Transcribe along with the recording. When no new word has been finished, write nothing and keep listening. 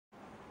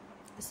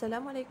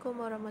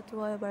Assalamualaikum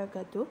warahmatullahi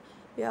wabarakatuh.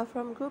 We are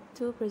from Group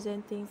 2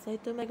 presenting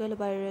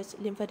Cytomegalovirus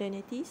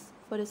Lymphadenitis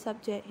for the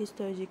subject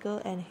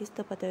Histological and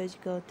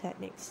Histopathological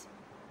techniques.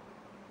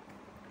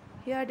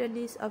 Here are the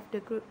list of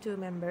the Group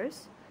 2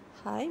 members.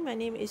 Hi, my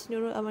name is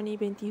Nurul Amani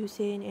binti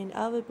Hussein and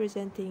I will be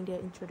presenting the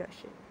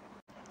introduction.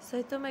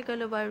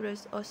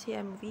 Cytomegalovirus or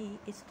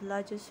CMV is the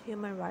largest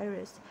human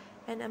virus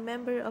and a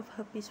member of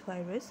herpes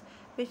virus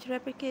which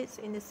replicates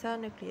in the cell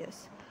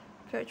nucleus.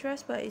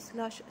 Characterized by its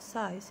large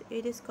size,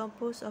 it is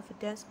composed of a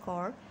dense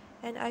core,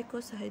 an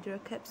icosahedral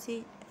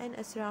capsid, and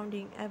a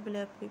surrounding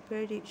envelope with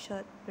periodic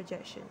short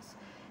projections.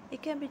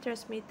 It can be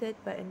transmitted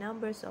by a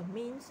number of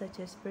means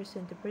such as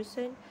person to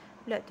person,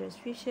 blood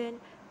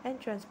transfusion, and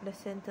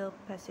transplacental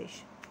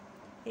passage.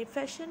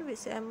 Infection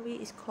with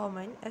CMV is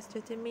common as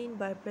determined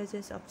by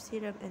presence of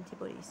serum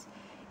antibodies.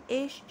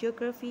 Age,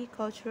 geography,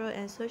 cultural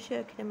and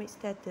socio-economic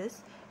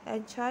status,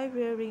 and child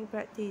rearing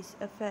practice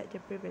affect the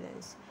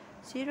prevalence.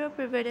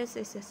 Seroprevalence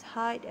is as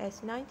high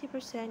as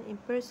 90% in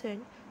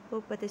persons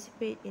who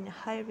participate in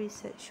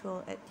high-risk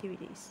sexual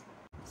activities.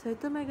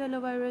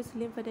 Cytomegalovirus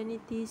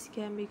lymphadenitis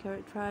can be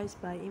characterized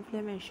by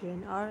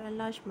inflammation or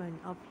enlargement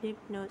of lymph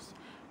nodes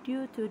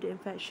due to the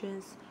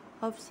infections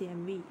of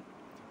CMV.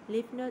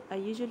 Lymph nodes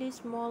are usually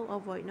small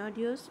ovoid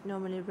nodules,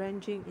 normally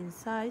ranging in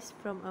size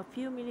from a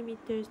few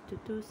millimeters to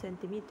 2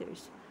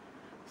 centimeters.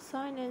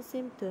 Signs and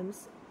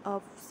symptoms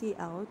of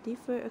CL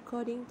differ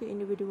according to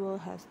individual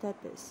health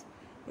status.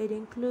 It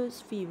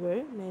includes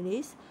fever,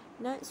 malaise,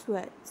 night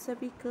sweat,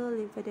 cervical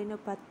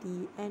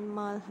lymphadenopathy, and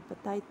mild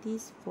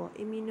hepatitis for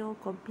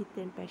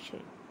immunocompetent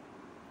patients.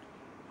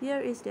 Here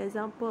is the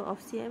example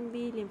of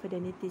CMV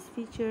lymphadenitis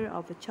feature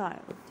of a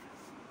child.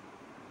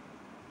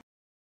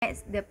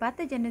 Next, the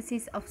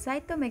pathogenesis of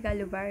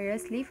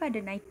Cytomegalovirus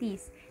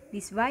Lymphadenitis.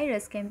 This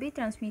virus can be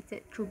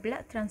transmitted through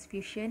blood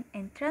transfusion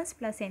and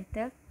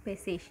transplacental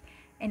passage,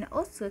 and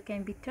also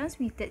can be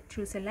transmitted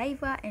through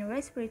saliva and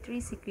respiratory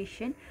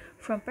secretion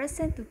from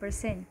person to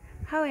person.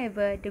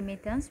 However, the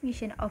main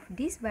transmission of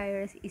this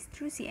virus is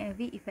through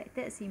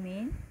CMV-infected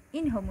semen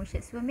in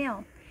homosexual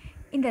male.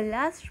 In the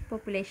large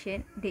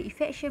population, the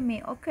infection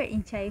may occur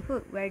in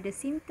childhood where the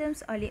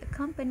symptoms only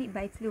accompanied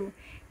by flu.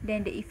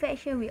 Then the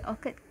infection will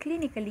occur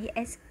clinically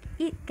as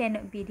it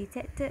cannot be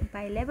detected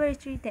by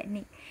laboratory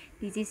technique.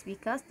 This is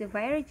because the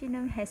viral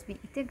genome has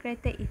been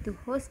integrated into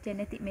host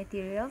genetic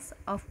materials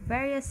of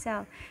various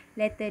cells.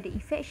 Later, the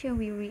infection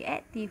will be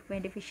reactive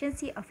when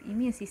deficiency of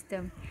immune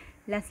system.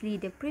 Lastly,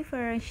 the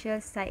preferential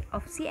site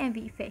of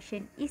CMV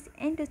infection is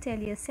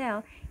endothelial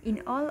cell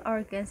in all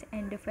organs,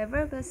 and the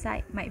favorable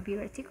site might be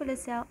reticular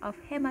cell of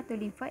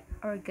hematolymphoid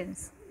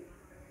organs.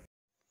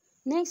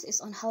 Next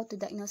is on how to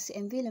diagnose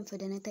CMV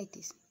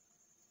lymphadenitis.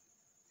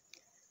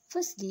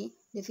 Firstly,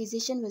 the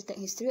physician will take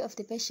history of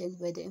the patient,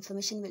 where the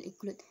information will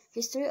include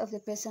history of the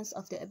presence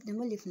of the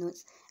abnormal lymph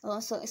nodes and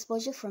also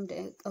exposure from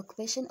the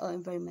occupation or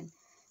environment.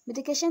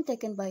 Medication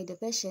taken by the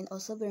patient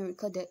also being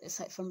recorded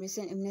aside from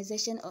recent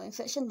immunization or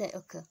infection that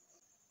occur.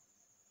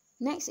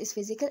 Next is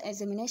physical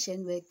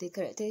examination, where the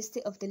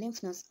characteristics of the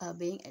lymph nodes are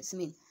being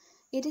examined.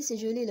 It is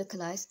usually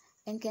localized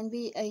and can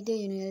be either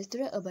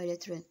unilateral or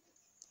bilateral.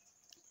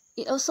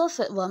 It also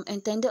felt warm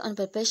and tender on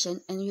palpation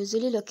and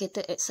usually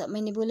located at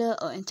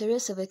submandibular or anterior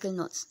cervical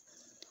nodes.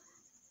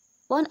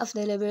 One of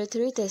the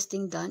laboratory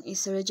testing done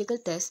is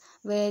serological test,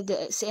 where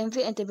the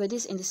CMV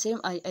antibodies in the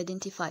serum are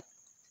identified.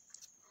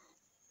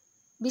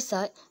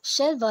 Besides,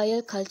 shell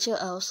vial culture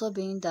are also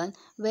being done,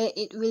 where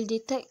it will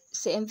detect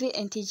CMV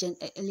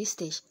antigen at early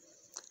stage.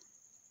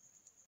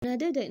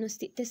 Another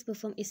diagnostic test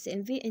performed is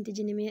CMV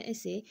antigenemia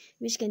assay,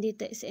 which can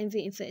detect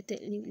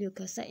CMV-infected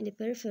leukocytes in the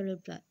peripheral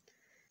blood.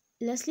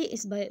 Lastly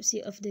is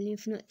biopsy of the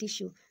lymph node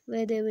tissue,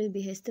 where there will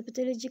be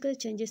histopathological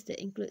changes that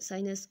include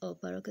sinus or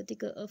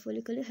parocortical or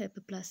follicular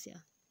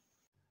hyperplasia.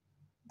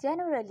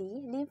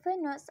 Generally, lymph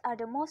nodes are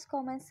the most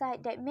common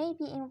site that may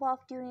be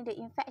involved during the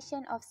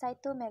infection of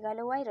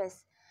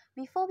cytomegalovirus.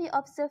 Before we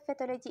observe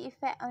pathology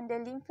effect on the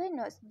lymph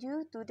nodes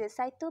due to the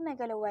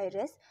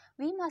cytomegalovirus,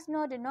 we must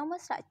know the normal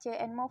structure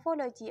and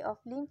morphology of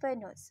lymph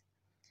nodes.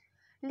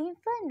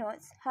 Lymph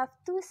nodes have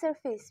two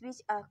surfaces,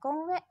 which are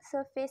convex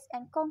surface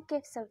and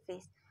concave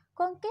surface.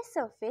 Concave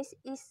surface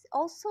is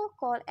also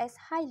called as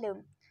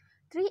hilum.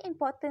 Three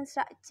important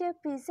structures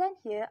present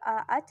here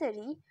are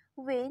artery,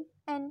 vein,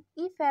 and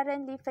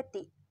efferent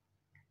lymphatic.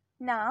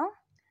 Now,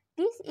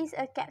 this is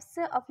a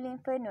capsule of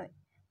lymph node.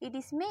 It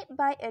is made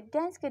by a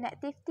dense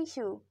connective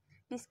tissue.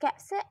 This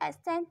capsule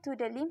extends to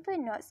the lymph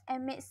nodes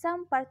and makes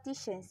some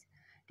partitions.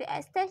 The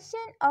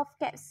extension of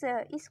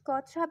capsule is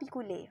called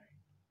trabeculae.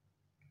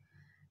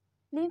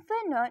 Lymph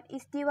node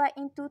is divided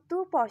into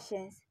two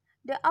portions.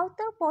 The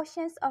outer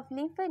portions of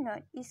lymph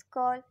node is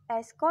called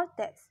as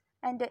cortex,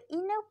 and the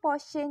inner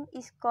portion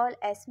is called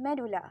as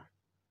medulla.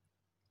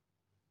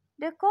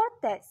 The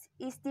cortex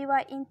is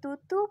divided into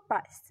two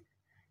parts.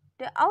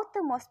 The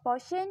outermost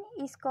portion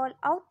is called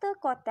outer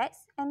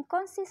cortex and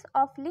consists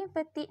of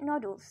lymphatic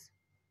nodules.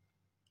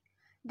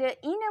 The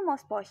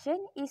innermost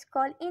portion is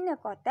called inner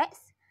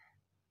cortex.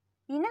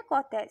 Inner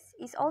cortex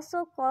is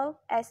also called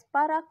as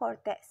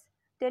paracortex.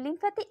 The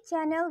lymphatic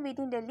channel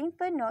within the lymph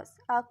nodes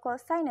are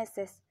called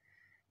sinuses.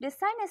 The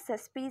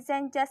sinuses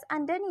present just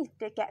underneath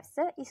the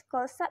capsule is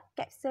called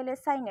subcapsular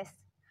sinus.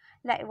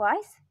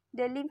 Likewise,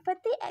 the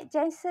lymphatic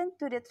adjacent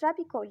to the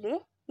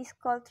trabeculae is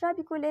called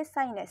trabecular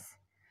sinus.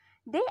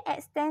 They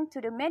extend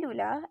to the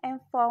medulla and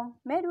form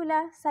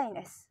medullar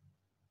sinus.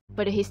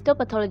 For the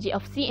histopathology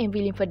of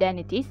CMV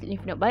lymphadenitis,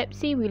 lymph node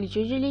biopsy will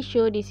usually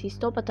show these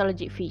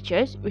histopathologic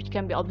features, which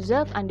can be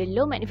observed under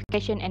low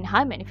magnification and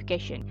high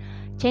magnification.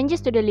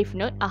 Changes to the lymph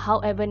node are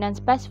however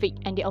non-specific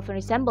and they often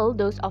resemble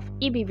those of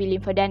EBV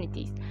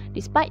lymphadenitis.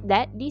 Despite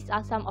that, these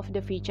are some of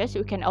the features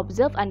we can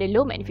observe under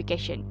low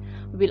magnification.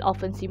 We will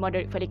often see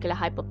moderate follicular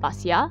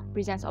hyperplasia,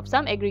 presence of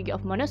some aggregate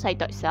of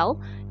monocytoid cell,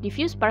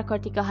 diffuse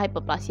paracortical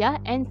hyperplasia,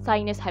 and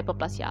sinus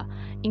hyperplasia.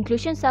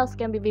 Inclusion cells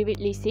can be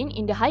vividly seen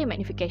in the higher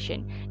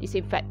magnification. These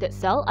infected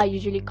cells are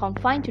usually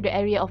confined to the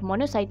area of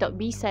monocytoid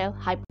B cell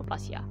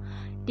hyperplasia.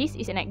 This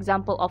is an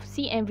example of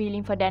CMV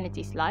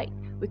lymphadenitis slide.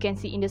 We can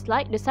see in the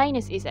slide the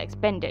sinus is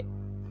expanded.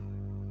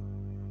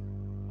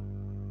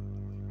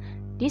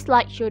 This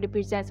slide shows the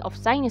presence of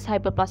sinus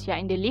hyperplasia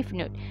in the lymph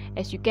node.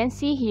 As you can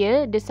see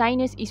here, the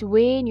sinus is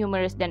way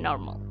numerous than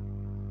normal.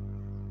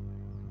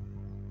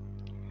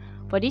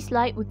 For this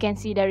slide, we can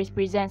see there is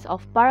presence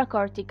of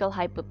paracortical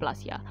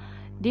hyperplasia.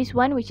 This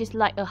one, which is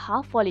like a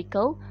half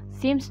follicle,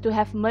 seems to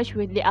have merged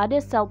with the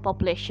other cell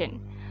population.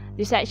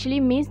 This actually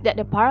means that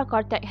the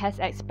paracortex has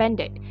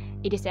expanded.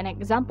 It is an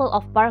example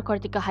of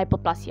paracortical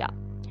hyperplasia.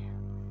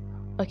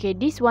 Okay,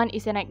 this one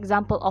is an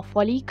example of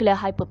follicular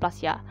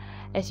hyperplasia.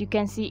 As you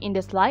can see in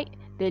the slide,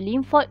 the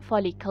lymphoid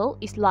follicle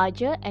is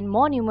larger and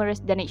more numerous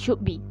than it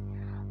should be.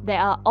 There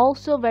are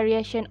also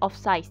variation of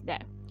size there.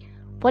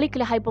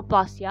 Follicular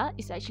hyperplasia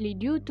is actually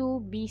due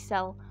to B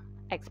cell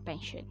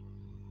expansion.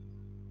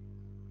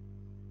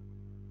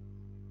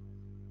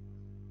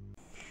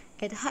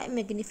 At high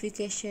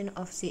magnification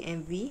of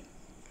CMV,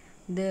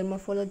 the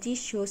morphology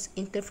shows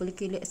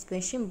interfollicular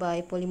expansion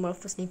by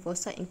polymorphous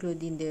lymphocytes,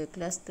 including the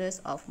clusters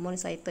of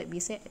monocytoid B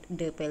cells at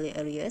the pallial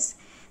areas.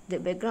 The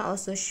background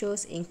also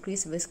shows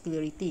increased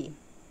vascularity.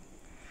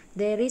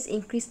 There is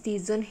increased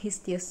T-zone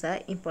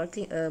histiocyte,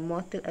 imparting a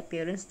motile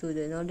appearance to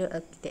the nodal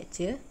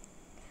architecture.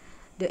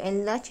 The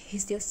enlarged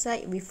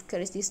histiocyte with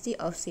characteristic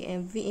of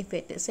CMV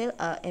infected cells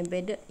are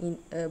embedded in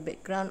a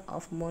background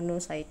of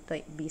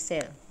monocytoid B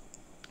cell.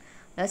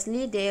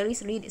 Lastly, there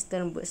is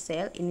Reed-Sternberg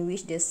cell, in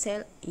which the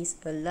cell is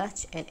a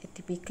large and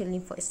atypical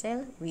lymphoid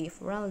cell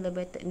with round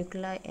lobated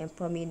nuclei and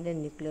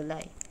prominent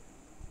nucleoli.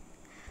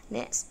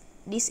 Next,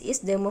 this is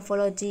the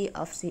morphology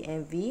of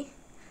CMV.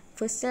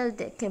 First cell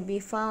that can be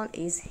found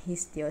is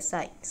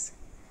histiocytes.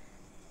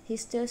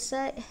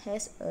 Histiocyte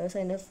has a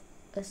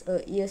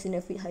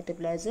eosinophil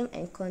cytoplasm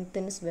and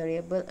contains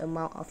variable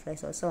amount of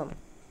lysosome.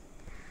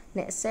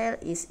 Next cell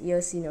is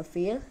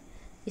eosinophil.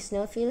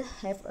 Eosinophils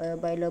have a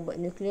bilobate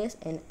nucleus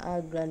and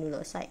are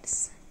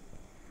granulocytes.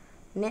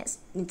 Next,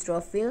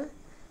 neutrophil.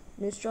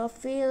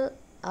 Neutrophils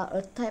are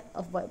a type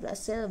of white blood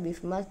cell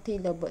with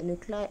multi-lobate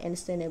nuclei and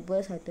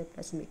stable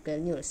cytoplasmic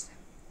granules.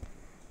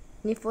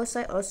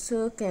 Lymphocyte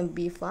also can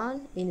be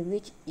found, in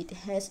which it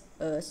has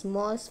a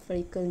small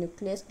spherical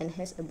nucleus and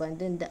has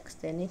abundant dark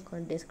staining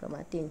condensed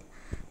chromatin.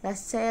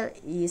 Last cell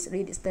is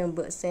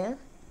Reed-Sternberg cell.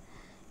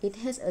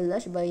 It has a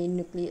large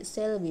binucleate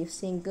cell with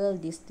single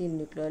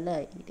distinct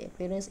nucleoli. Its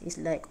appearance is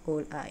like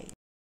old eye.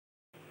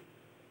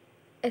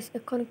 As a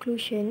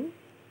conclusion,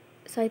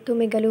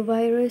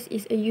 cytomegalovirus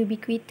is a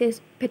ubiquitous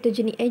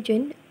pathogenic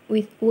agent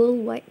with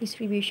worldwide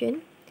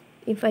distribution.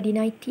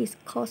 Lymphadenitis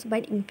caused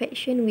by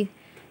infection with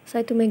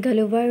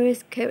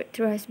cytomegalovirus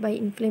characterized by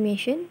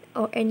inflammation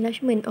or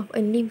enlargement of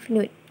a lymph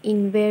node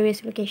in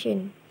various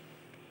locations.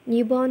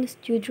 Newborns,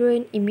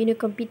 children,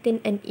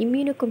 immunocompetent and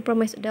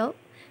immunocompromised adults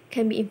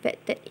can be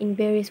infected in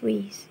various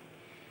ways.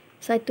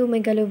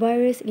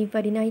 Cytomegalovirus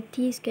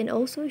lymphadenitis can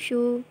also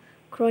show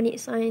chronic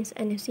signs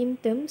and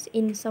symptoms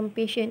in some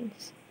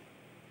patients.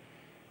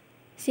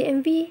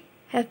 CMV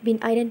have been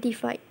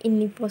identified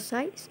in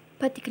lymphocytes,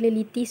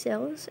 particularly T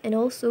cells, and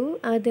also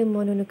other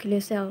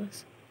mononuclear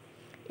cells.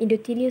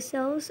 Endothelial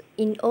cells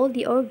in all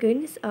the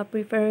organs are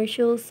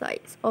preferential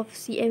sites of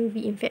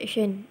CMV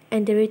infection,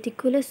 and the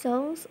reticular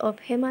cells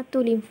of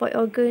hematolymphoid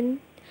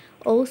organ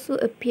also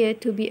appear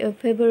to be a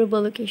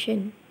favorable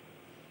location.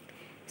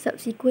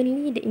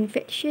 Subsequently, the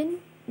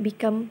infection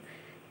become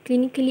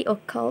clinically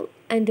occult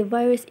and the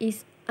virus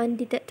is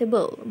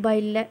undetectable by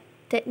lab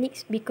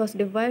techniques because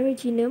the viral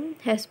genome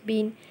has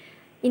been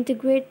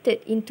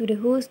integrated into the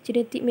host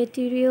genetic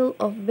material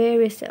of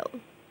various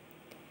cells.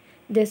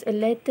 Thus, a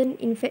latent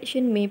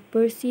infection may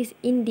persist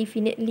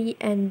indefinitely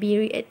and be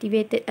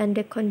reactivated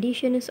under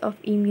conditions of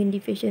immune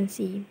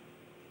deficiency.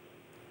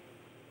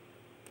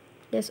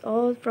 That's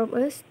all from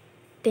us.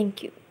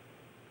 Thank you.